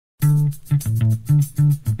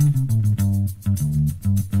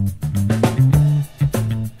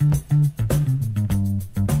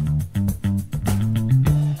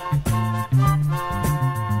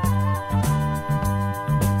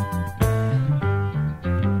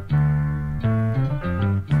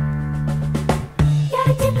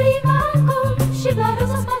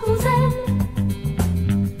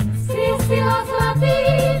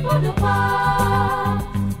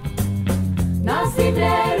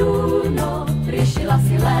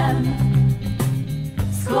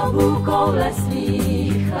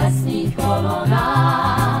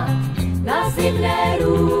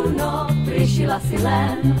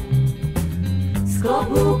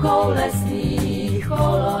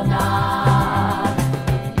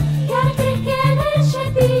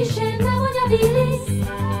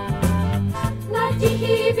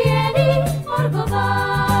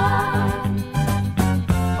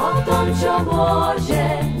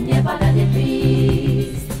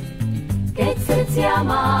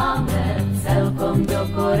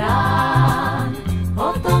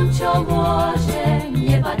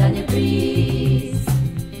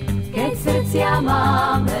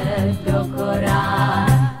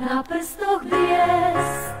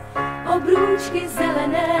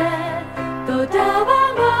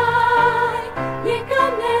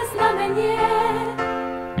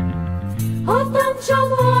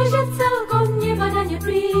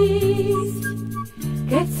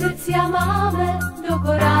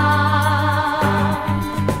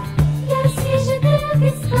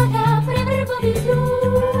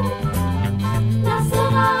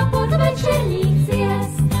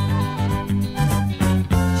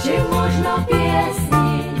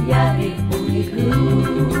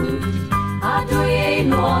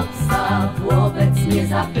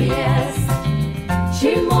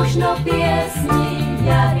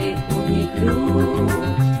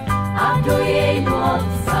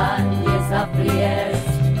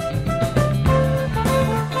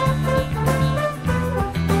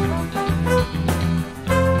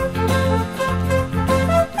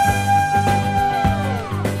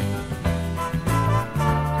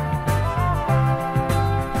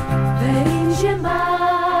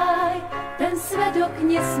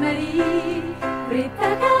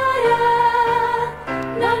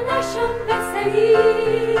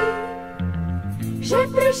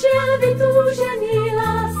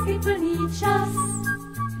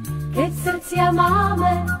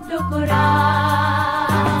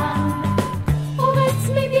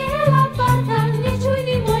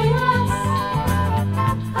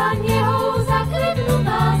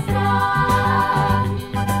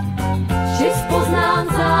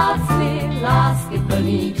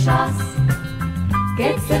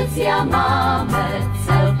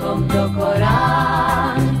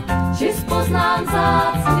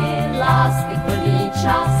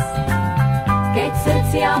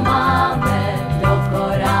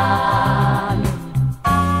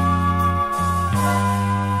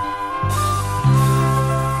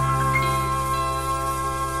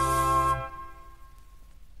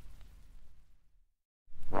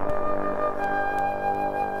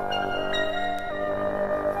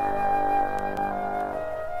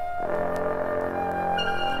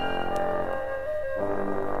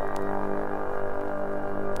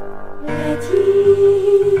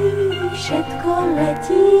Všetko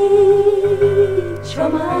letí, čo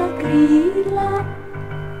má krídla,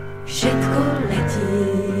 všetko letí.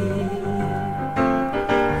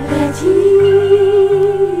 Letí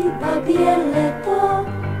babie leto,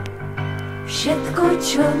 všetko,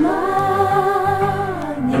 čo má,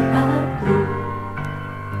 nechá tu.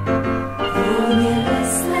 Vône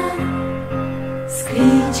lesa,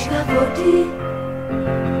 sklíčka vody,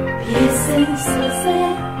 pieseň slze,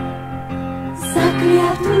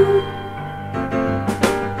 zakliatú.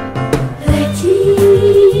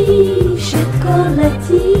 Všetko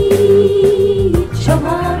letí, čo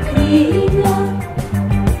má krídla,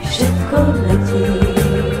 všetko letí.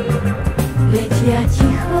 Letia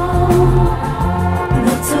ticho,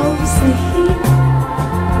 nocou vzdychy,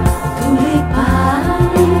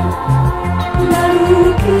 tulipány na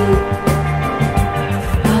lúky,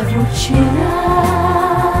 v pavučinách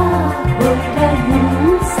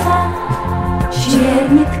pohľadajú sa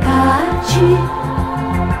čierni tkáči,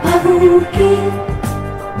 pavúky.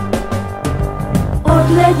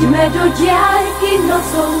 Odleďme do diaľky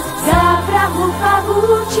nocou, záprahu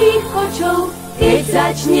pavúčích kočov. Keď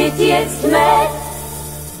začne tiecť med,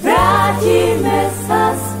 vrátime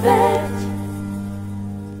sa späť.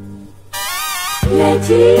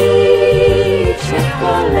 Letí, všetko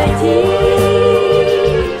letí,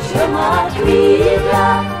 čo má krídla,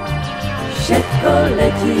 všetko všetko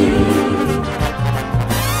letí.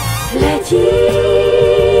 Letí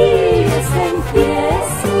jeseň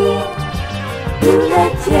piesní,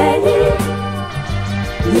 uletěli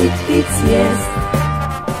nitky ciest.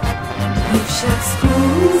 My však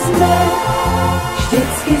skúsme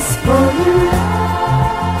vždycky spolu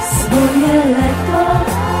svoje leto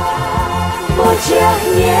v očiach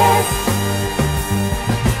hniezd.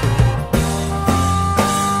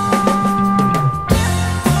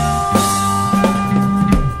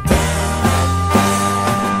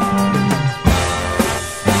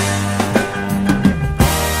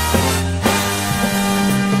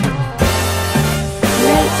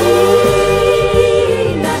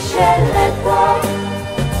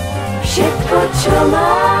 Všetko, čo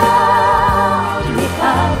mám,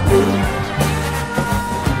 nechápu.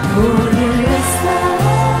 Hôrne lesa,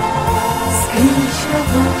 skrýša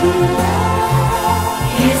vody,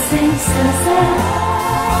 jeseň slze,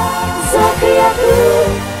 zakliatú.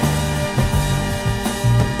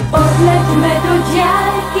 Odleďme do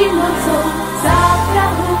diaľky nocou,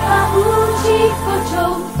 záprahu pavúčích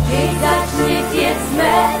kočov, keď začne tiec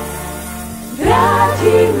smet,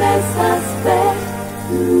 vrátime sa späť.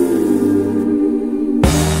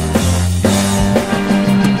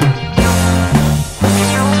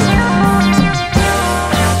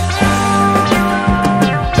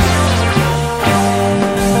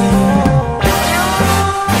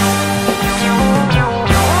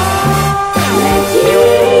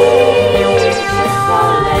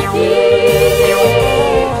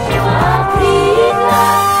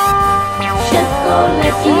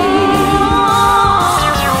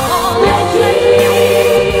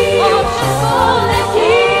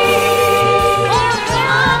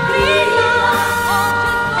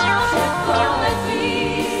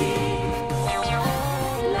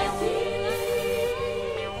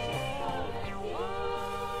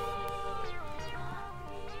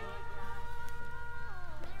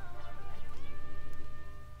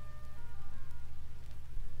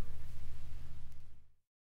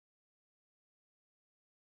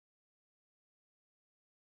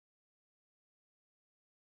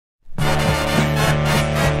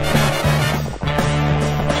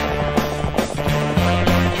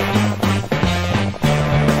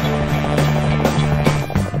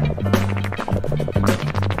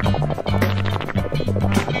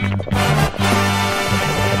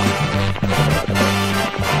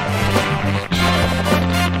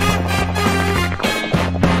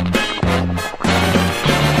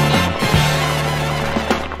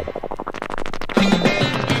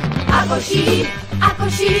 Ako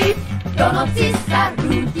šíp, do noci sa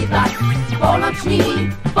rúti vlak.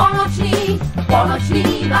 Polnočný, polnočný,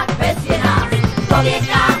 polnočný vlak vezie nás. Povie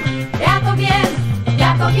kam, ja to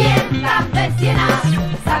viem, tam vezie nás.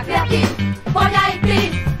 Zakliatý, poď aj ty,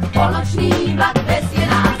 polnočný vlak vezie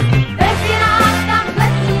nás. Vezie nás tam k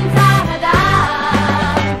letným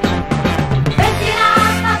záhradám. Vezie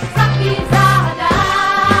nás nad sladkým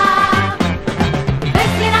záhradám.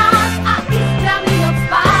 Vezie nás a iskrami noc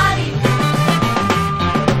páli.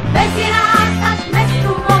 Vezie nás až k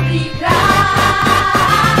mestu modrý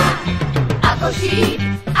krám.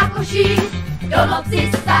 Ako šíp, do noci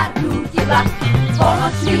sa rúti vlak.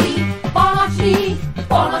 Polnočný, polnočný,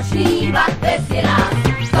 polnočný vlak vezie nás.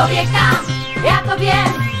 Kto vie kam, ja to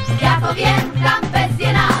viem, kam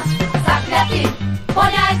vezie nás. Zakliatý,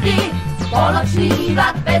 poď aj ty, polnočný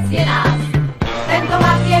vlak vezie nás. Tento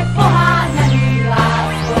vlak je poháňaný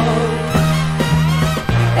láskou.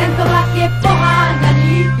 Tento vlak je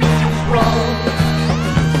poháňaný túžbou.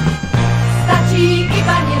 Stačí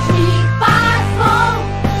iba nežných pár slov,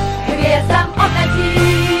 hviezdam odletí.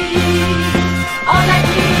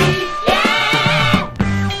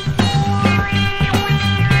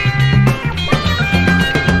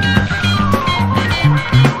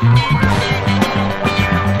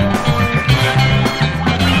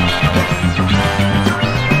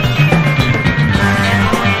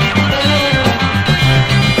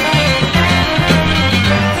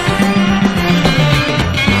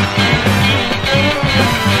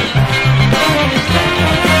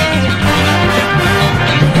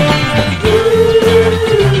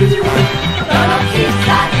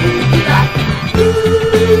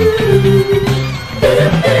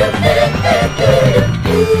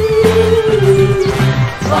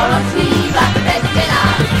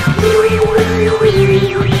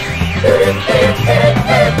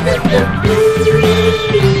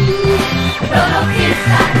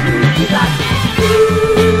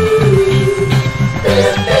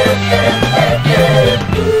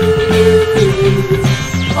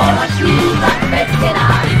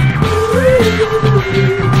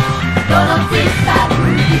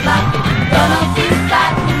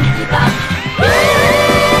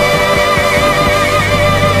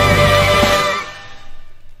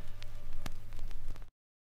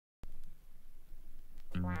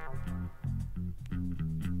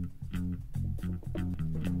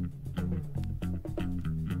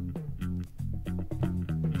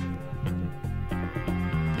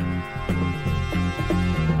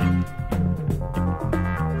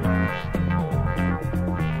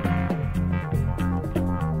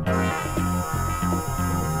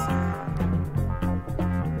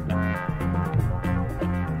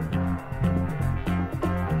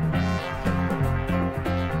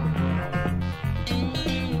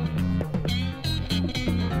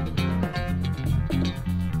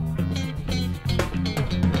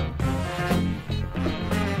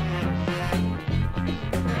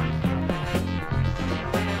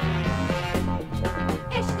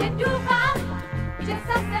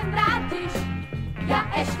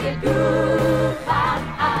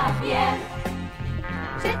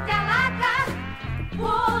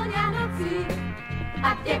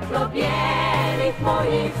 rozdoběli v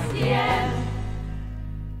mojich stěn.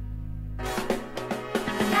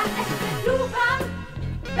 Já ještě doufám,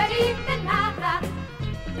 verím ten návrat,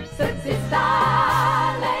 v srdci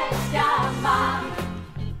stále ťa mám.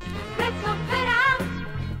 Preto verám,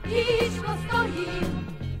 tížko stojím,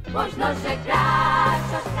 možno, že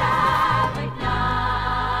kráčaš práve k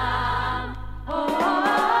nám.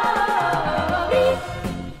 Príď,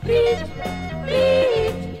 príď,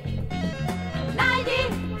 príď, nájdi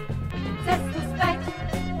cestu späť.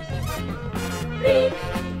 Príď,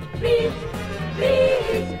 príď,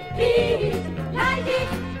 príď, príď, nájdi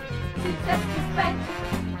si cestu späť.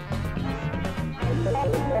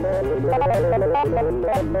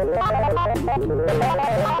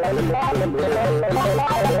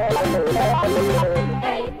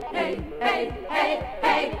 Hej, hej, hej, hej,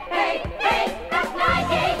 hej, hej, hej, tak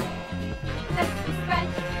nájdi cestu späť.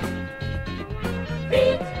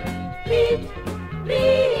 Príď, príď,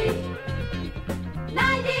 príď,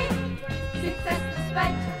 nájdi si cestu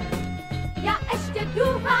späť. Ja ešte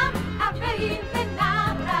dúfam a verím ten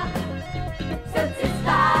návrat, v srdci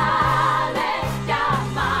stále ťa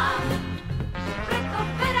mám. Preto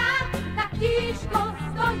verám, tak tížko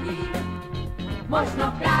stojím,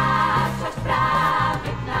 možno kráčaš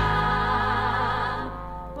práve k nám.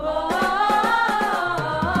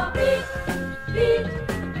 Príď, príď,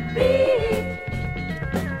 príď,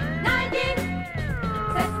 nájdi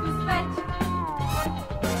cestu späť.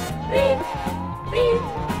 Príď, príď,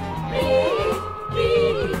 príď,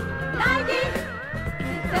 príď, nájdi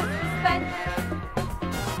si cestu späť.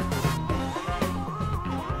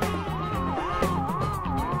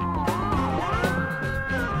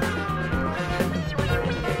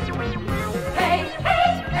 Hej,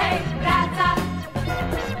 hej, hej, práca.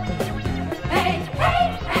 Hej, hej,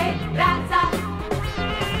 hej, práca.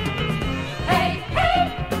 Hej, hej,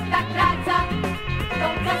 tak práca.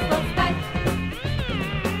 Tou cestou späť.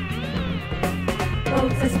 Tou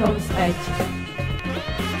cestou späť.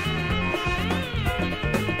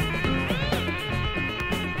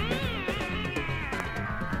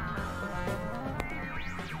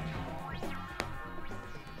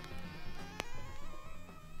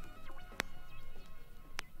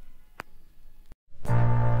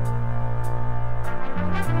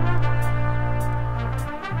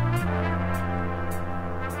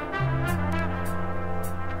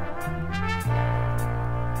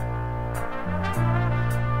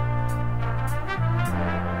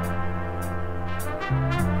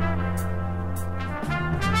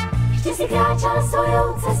 Vždy si kráčal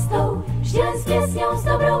svojou cestou, vždy len s piesňou, s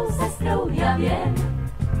dobrou sestrou. Ja viem,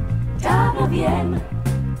 dávno viem.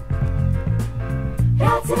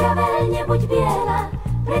 Rád si vravel, nebuď biela,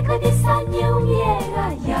 preklady sa neumiera.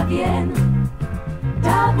 Ja viem,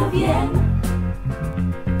 dávno viem.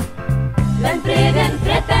 Len pre jeden,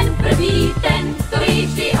 pre ten prvý, ten, ktorý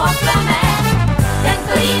vždy oklame, ten,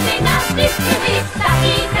 ktorý mi navždy v krvi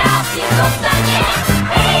taký krásny zostane.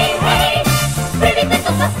 Hej, hej, prvý ten,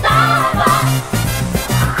 to sa stáva.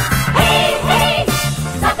 Hej, hej,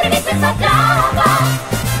 za prvý ten sa dáva.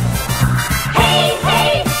 Hej,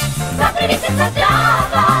 hej, za prvý ten sa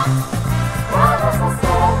dáva. Dáva sa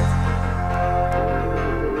svet.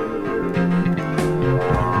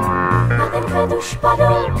 Na ten kvet už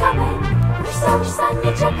padol kameň, už sa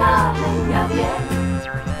nečakáme. Ja viem,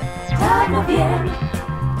 dávno viem.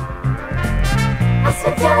 A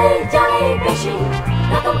svet ďalej, ďalej beží,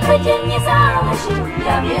 na tom kvete nezáleží.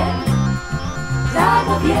 Ja viem,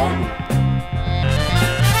 dávno viem.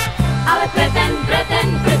 Ale pre ten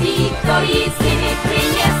prvý, ktorý s nimi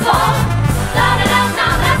priniesol, zahľadal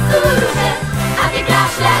nám rastu ruže a tie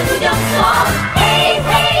krášle ľuďom slov. Hej,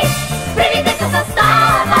 hej, prvý ten, čo sa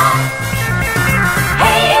stáva.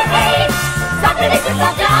 Hej, hej, za prvý ten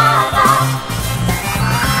sa dáva.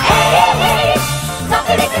 Hej, hej, za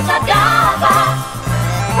prvý ten sa dáva.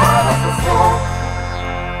 Dáva sa svet.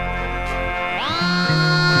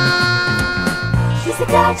 Vždy si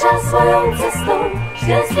kráčal svojou cestou,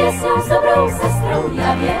 vždy s piesňou, s dobrou sestrou.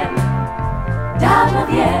 Ja viem, dávno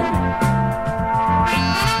viem.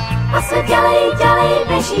 A svet ďalej, ďalej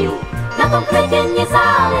beží, na tom kvete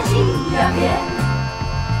nezáleží. Ja viem,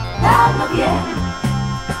 dávno viem.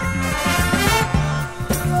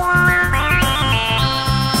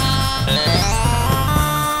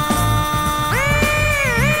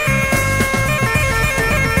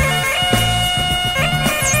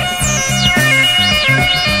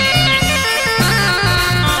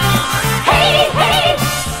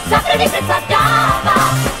 Prvý svet sa dáva.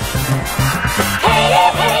 Hej,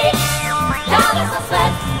 hej, dáva sa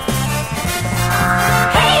svet.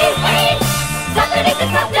 Hej, hej, za prvý svet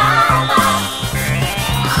sa dáva.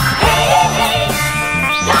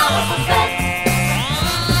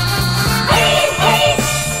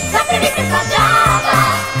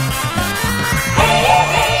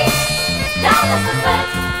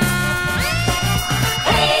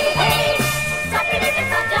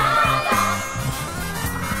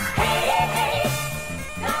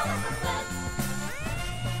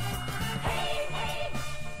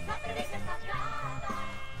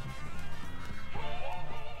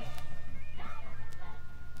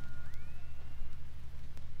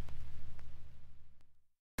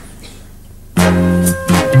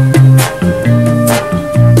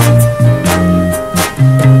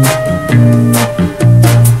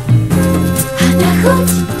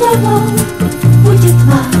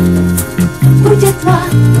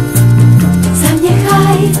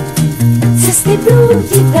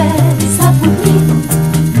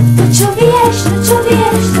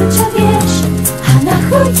 čo vieš. Hana,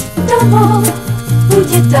 choď domov,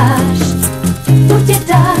 bude dážď, bude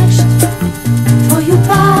dážď. Tvoju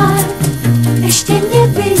tvár ešte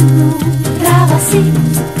nevinnú tráva si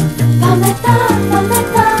pamätá,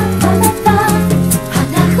 pamätá, pamätá.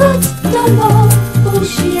 Hana, choď domov, už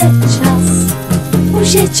je čas, už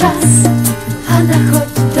je čas. Hana, choď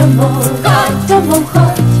domov, choď domov,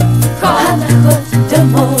 choď. Hana, choď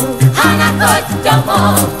domov, Hana, choď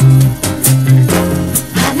domov.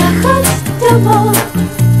 Hana, choď domov,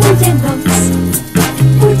 bude noc,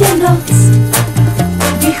 bude noc.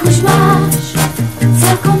 Dých už máš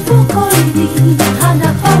celkom pokojný.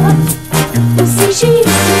 Hana, choď, musíš ísť,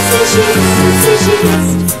 musíš ísť, musíš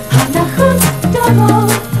ísť. Hana, choď domov,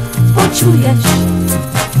 počuješ,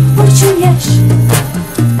 počuješ.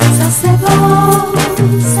 Za sebou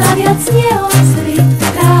sa viac neozri,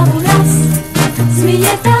 trávu raz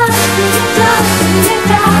zmije dážď, zmije dážď, zmije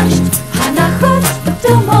dážď. Hana, choď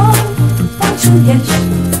domov, počuješ,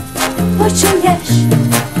 počuješ.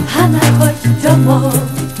 Hana, choď domov,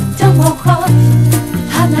 domov choď.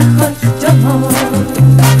 Hana, choď domov.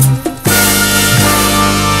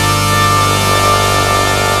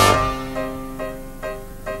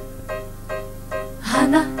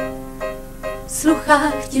 Hana, v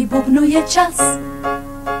sluchách ti bubnuje čas,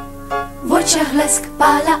 v očiach lesk,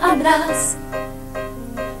 páľa a mráz.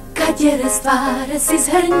 Kadiere z tváre si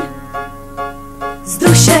zhrň, z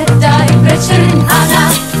duše daj prečrň. Hana,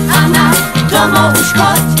 Hana, domov už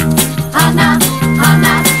choď. Hana,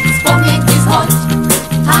 Hana, spomienky zhoď.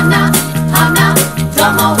 Hana, Hana,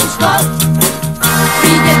 domov už choď.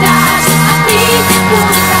 Príde dážď a príde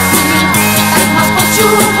búrka síl, tak ma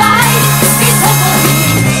počúvaj, keď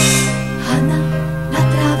hovorím. Hana, na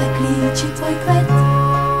tráve klíči tvoj kvet,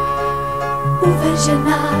 uver, že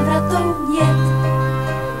návratov niet.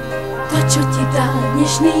 To, čo ti dá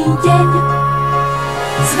dnešný deň,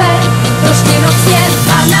 zver do 4 stien.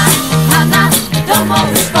 Hana, Hana,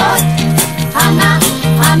 domov už choď. Hana,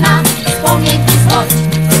 Hana, spomienky zhoď.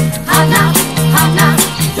 Hana, Hana,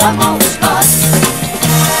 domov už choď.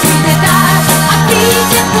 Príde dážď a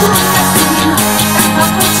príde búrka síl, tak ma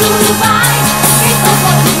počúvaj, keď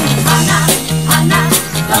hovorím. Hana, Hana,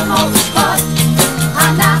 domov už choď.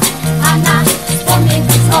 Hana, Hana,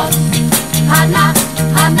 spomienky zhoď. Hana,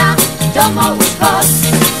 Hana, domov už choď.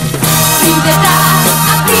 Príde dážď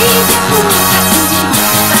a príde búrka síl,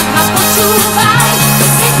 tak ma počúvaj,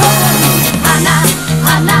 keď hovorím. Hana,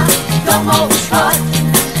 Hana, domov už choď.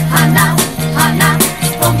 Hana, Hana,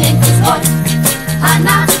 spomienky zhoď.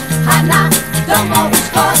 Hana, Hana, domov už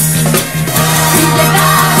choď. Príde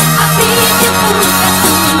dážď a príde búrka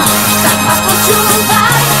síl, tak ma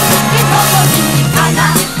počúvaj, keď hovorím. Hana,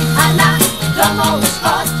 Hana, domov už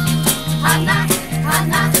choď. Hana,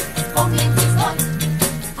 Hana, spomienky zhoď.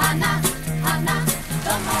 Hana, Hana,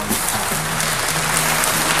 domov už choď.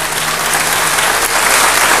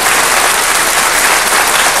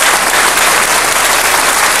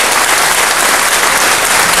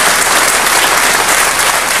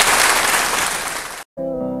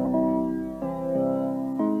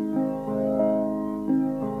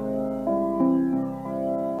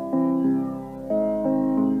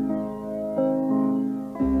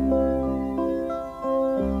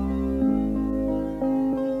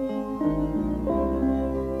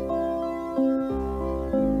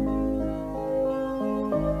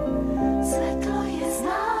 Svetlo je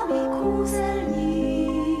známy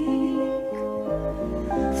kúzelník,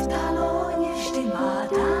 v talóne vždy má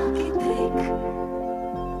taký trik.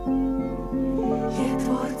 Je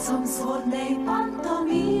tvorcom svodnej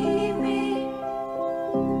pantomímy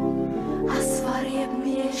a z farieb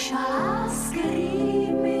mieša lásky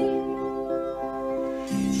rímy.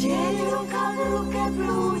 Tieň ruka v ruke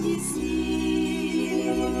blúdi s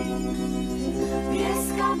ním,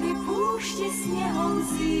 pieskami púšti snehom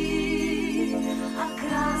zím a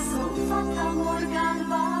krásou Fata Morgan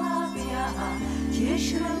vábia a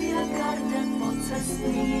tiež robia garden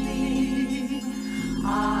pocestný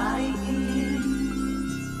aj im.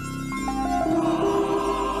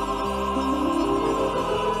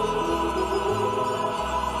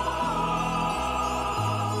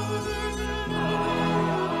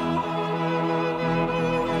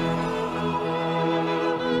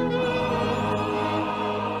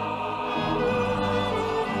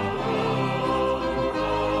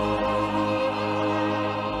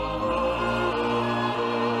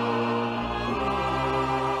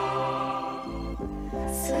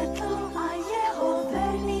 Svetlo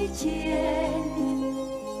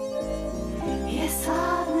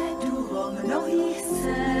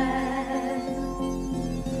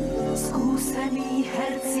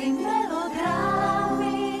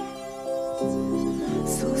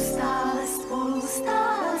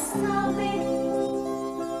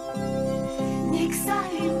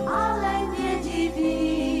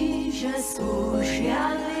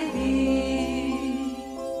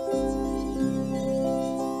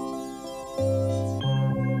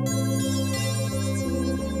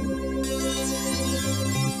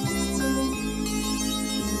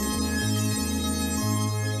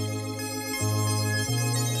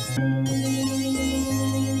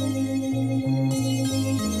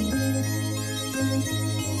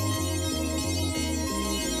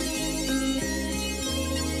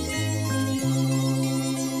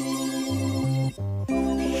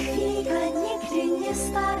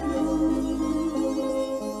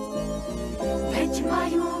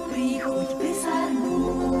majú príchuť bizarnú.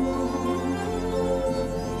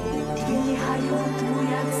 Dvíhajú tu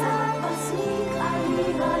jak zápasník a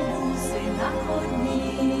lívajú si na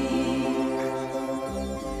chodník.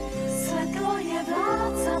 Svetlo je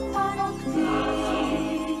vládca Panoptikum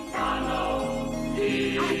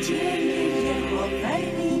a tieň je jeho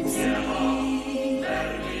verný psík.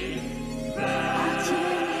 A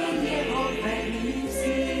tieň je jeho verný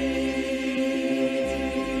psík.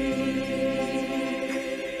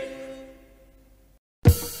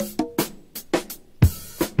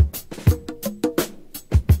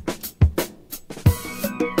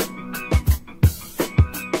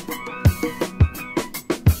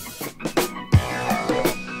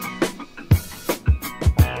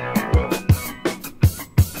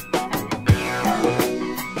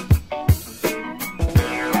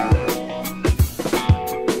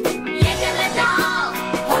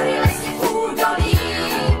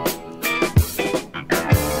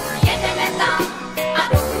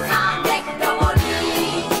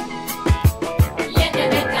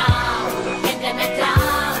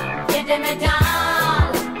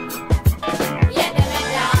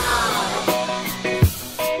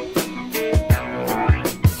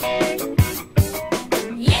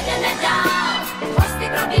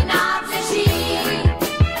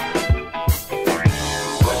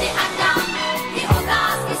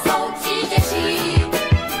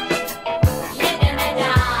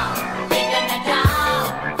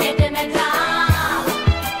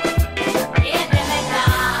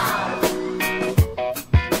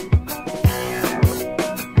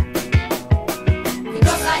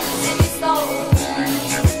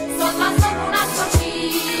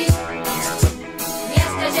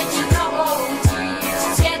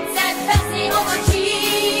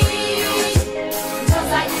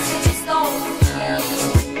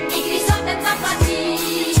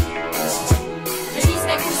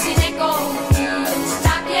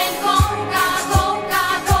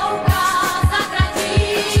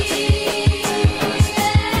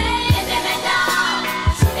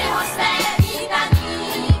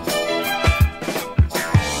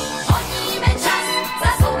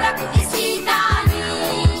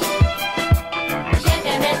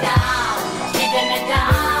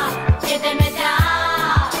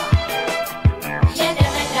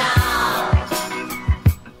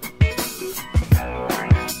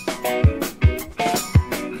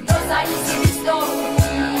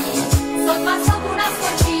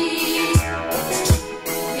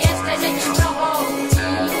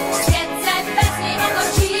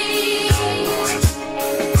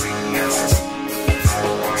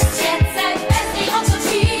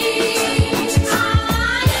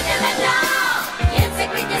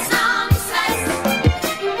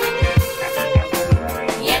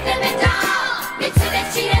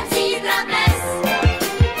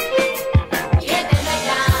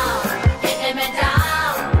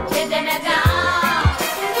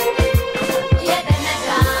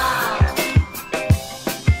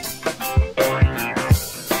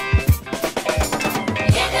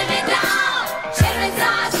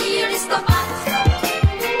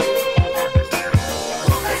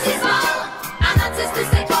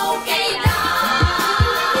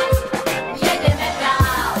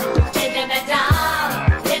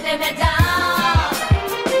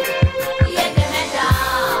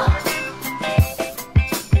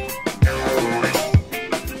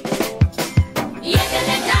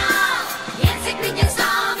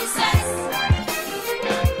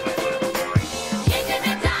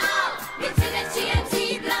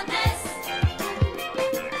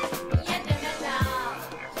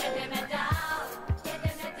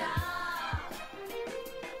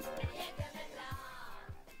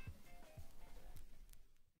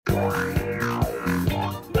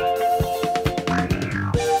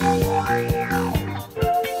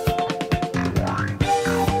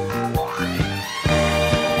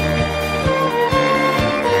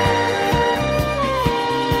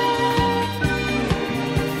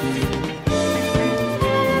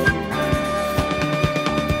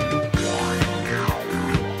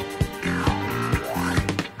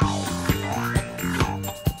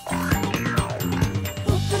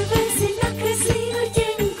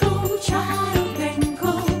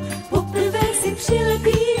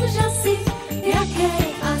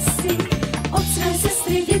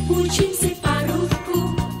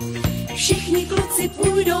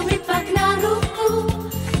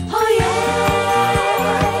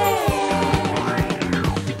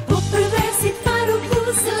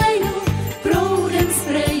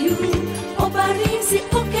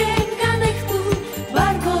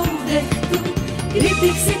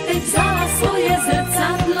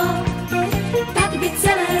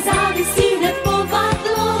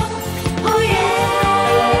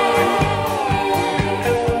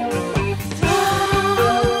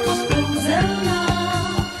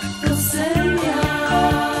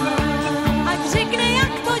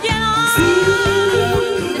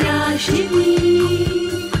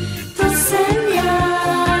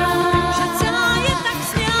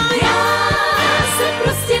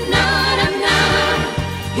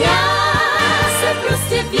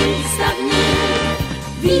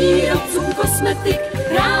 kosmetik,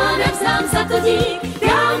 ráda vzdám za to dík,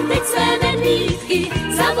 dám teď své medvídky,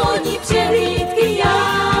 za vodní přehlídky já.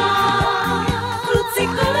 Kluci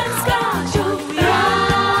kolem skáčou já,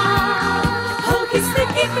 holky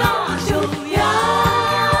styky plážou já.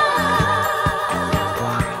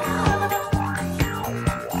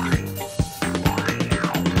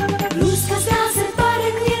 Blůzka zráze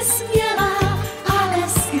barevně smělá, ale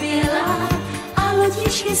skvělá, a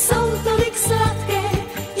lodičky jsou tolik sladké,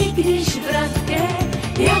 i když vratké,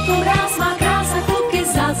 jako mráz má krása kluky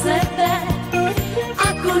za sebe.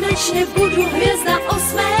 A konečně budu hvězda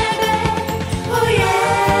 8.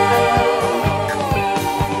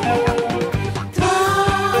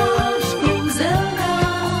 Tvář kouzelná,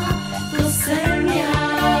 to jsem já.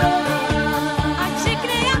 Ať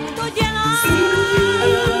řekne, jak to dělá.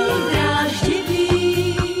 Sníh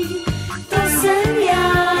dráždivý, to jsem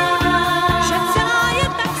já. Že celá je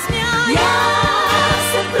tak smělá. Já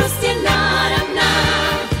jsem prostě náramná,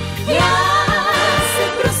 já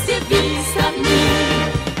jsem prostě výstavní.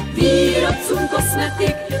 Výrobcům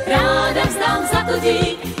kosmetik ráda vzdám za to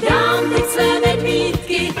dík, dám teď své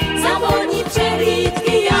medvídky, za vodní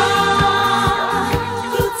přehlídky já.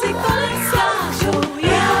 Kluci kolem skáčou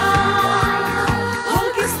já,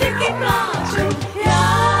 holky styky pláčou já.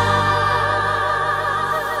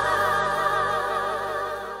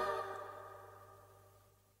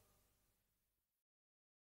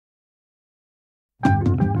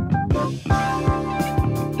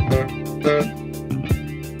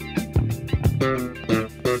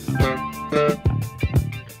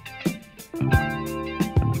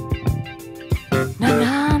 Na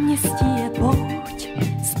náměstí je pouť,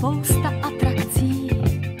 spousta atrakcí,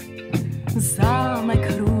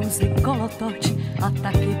 zámek hrůzy, kolotoč a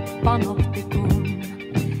taky Panoptikum.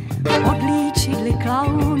 Od líčidly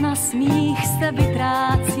klauna smích se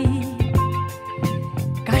vytrácí,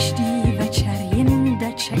 každý večer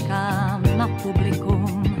jinde čekám na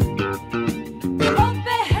publikum.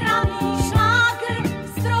 Obehraný šlágr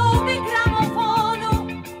z trouby gramofonu,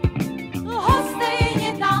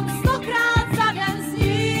 lhostejně tam 100krát za den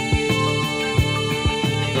zní.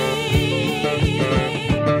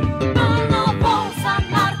 Plno pousa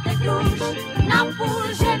Marte kruž, napůl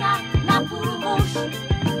žena, napůl muž.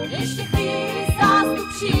 Ještě chvíli zástup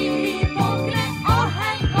šíří, polkne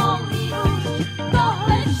oheň dlouhý růž.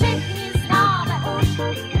 Tohle všichni známe už,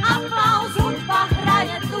 aplauz hudba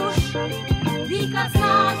hraje tuž. Výklad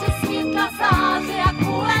snáře, světla záře, jak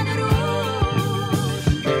Moulin Rouge.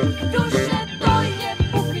 Duše to je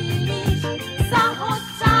puchlý míč, zahoď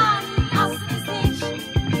přání a sny znič.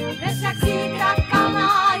 Dnes jak zítra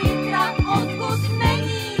kalná jitra, odkud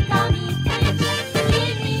není kam jít pryč.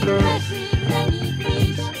 Jiných dveřích není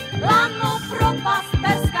klíč, lano propast,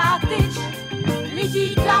 perská tyč.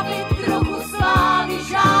 Lidí David trochu slávy,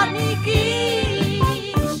 žádný kýč.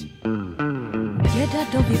 Děda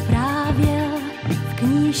dovyprávěl, v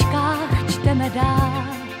knížkách čteme dál,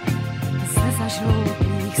 ze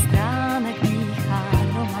zažloutlých stránek míchá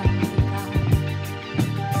romantika.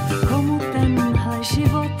 Komu tenhle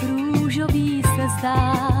život růžový se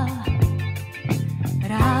zdá,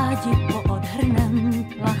 rádi poodhrnem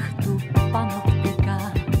plachtu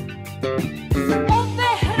Panoptika.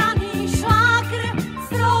 Obehraný šlágr z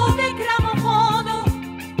trouby gramofonu,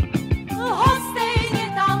 lhostejně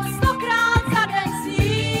tam 100krát za den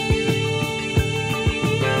zní.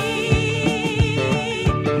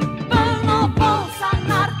 Plno pousa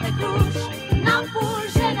Marte kruž, napůl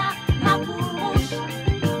žena, napůl muž.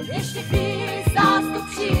 Ještě chvíli zástup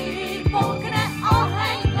šíří, polkne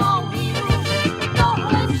oheň dlouhý růž.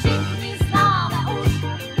 Tohle všichni známe už,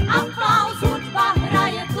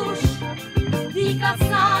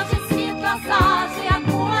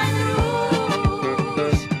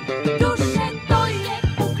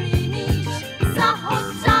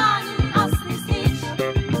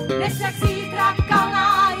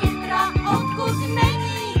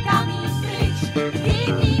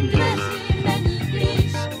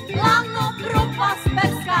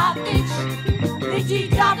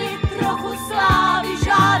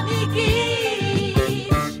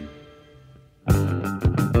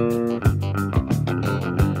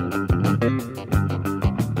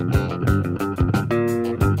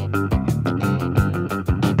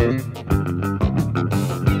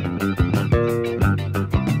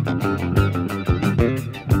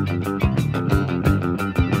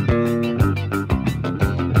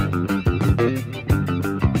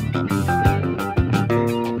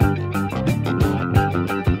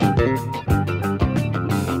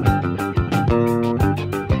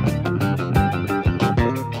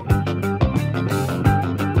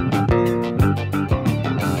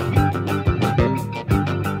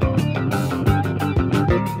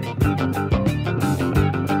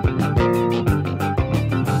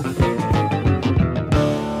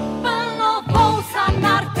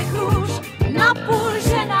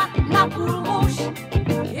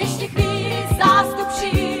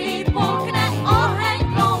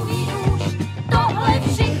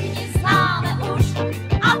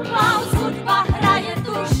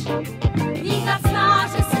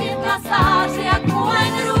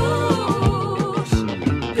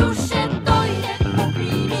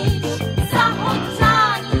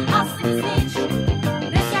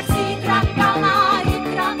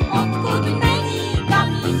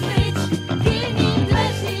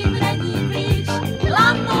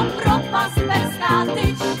 propast perská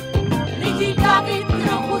tyč. Lidi tady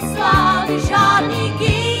trochu slávy, žádný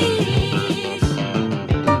kýž.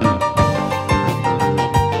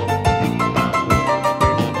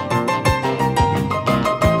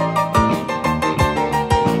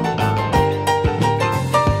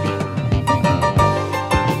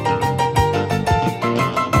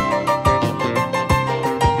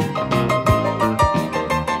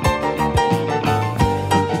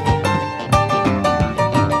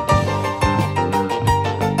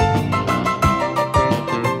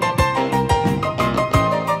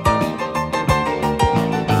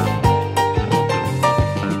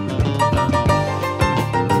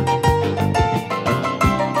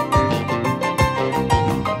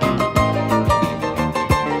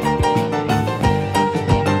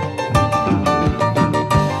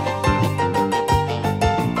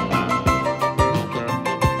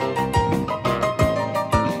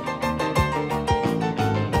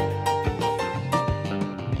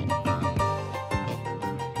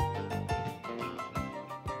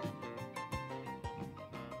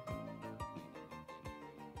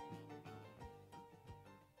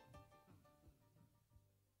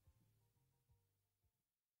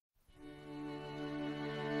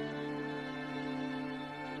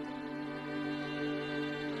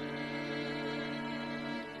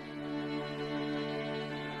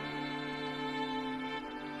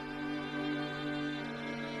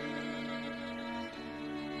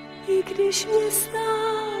 I když mě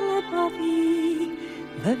stále baví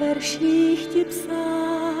ve verších ti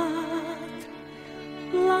psát,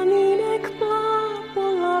 plamínek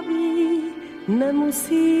plápolaví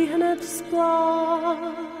nemusí hned vzplát.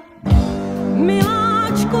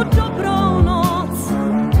 Miláčku, dobrou noc,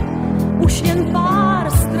 už jen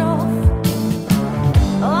pár strof.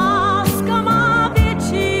 Láska má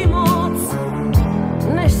větší moc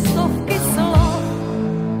než stovky slov.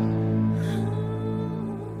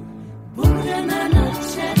 Budeme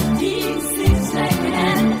mlčet, tím si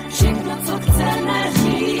řekneme všechno, co chceme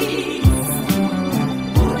říct.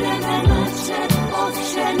 Budeme mlčet o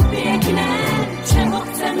všem pěkném, čeho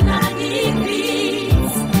chcem na ní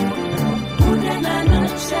víc. Budeme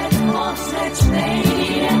mlčet o řeč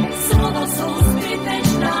nejde, slova jsou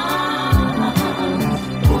zbytečná.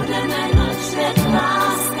 Budeme mlčet,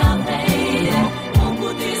 láska vejde,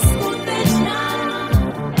 pokud je skutečná.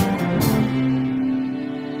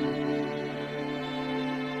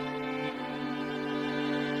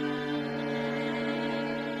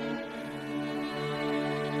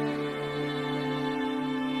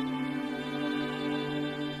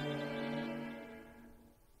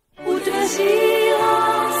 U dveří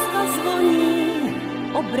láska zvoní,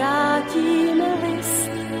 obrátíme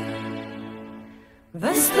list.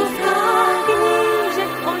 Ve stovkách knížek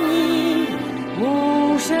o ní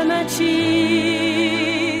můžeme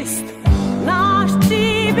číst. Náš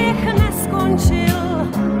příběh neskončil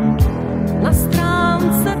na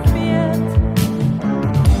stránce 5.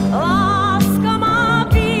 Láska má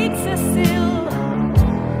více sil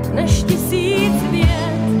než 1000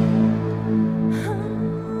 vět.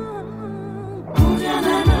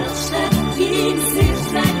 Budeme mlčet, tím si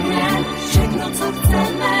řekneme všechno, co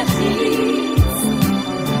chceme říct.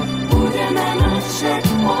 Budeme mlčet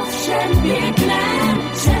o všem pěkném,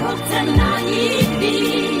 čeho chcem na ní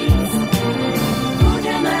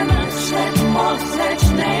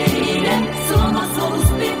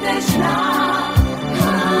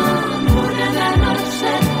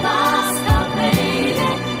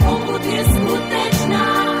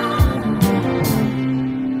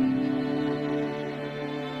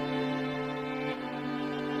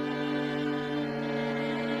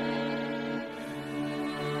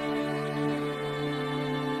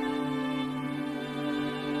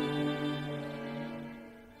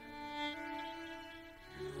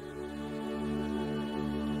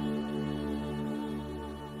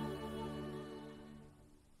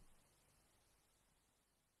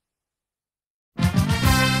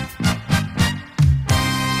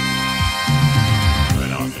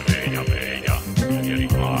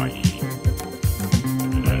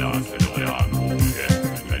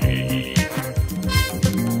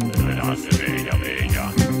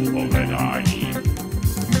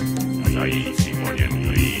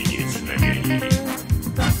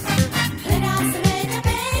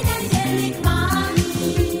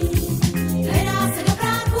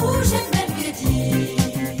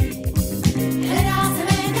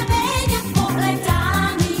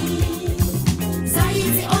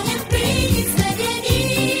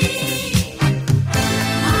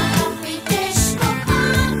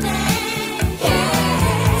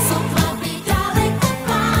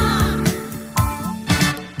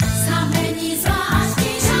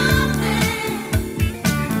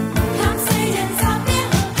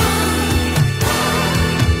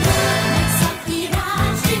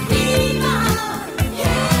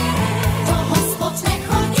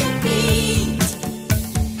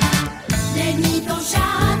není to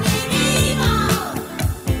žádný výval.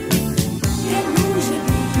 Jen může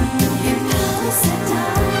být, jen dále se dá,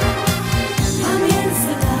 tam jen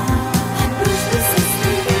se dá, a proč by se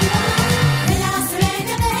stýval? Hledá se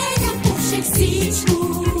nejde u všech síčků,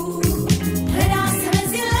 hledá se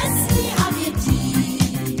mezi lesní a větí,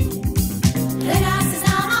 hledá se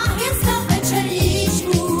známá hvězda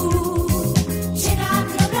večerníčků, čeká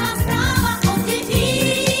dobrá zpráva od dětí.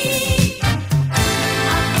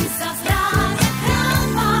 A ty sa zdá, jak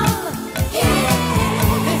chrápal,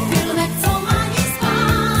 ve filmech, co má ní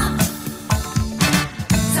spát.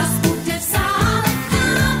 Zas bude v sále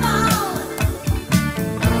chrápal,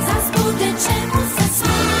 zas bude čemu se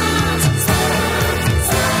smát.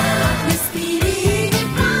 Nespí líně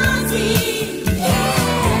práci,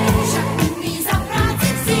 však umí za práci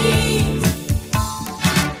vzít.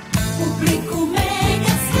 Publiku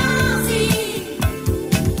média schází,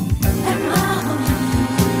 tak málo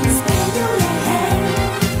jí zpěňuje her.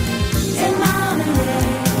 Ten máme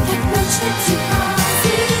tak proč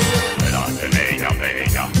nepřichází? Hledá se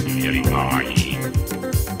méďa, mělikání.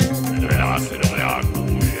 Hledá se do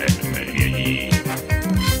vojáků, že medvědí.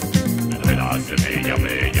 Hledá se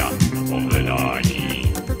méďa,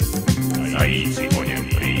 pohledání. Zajíci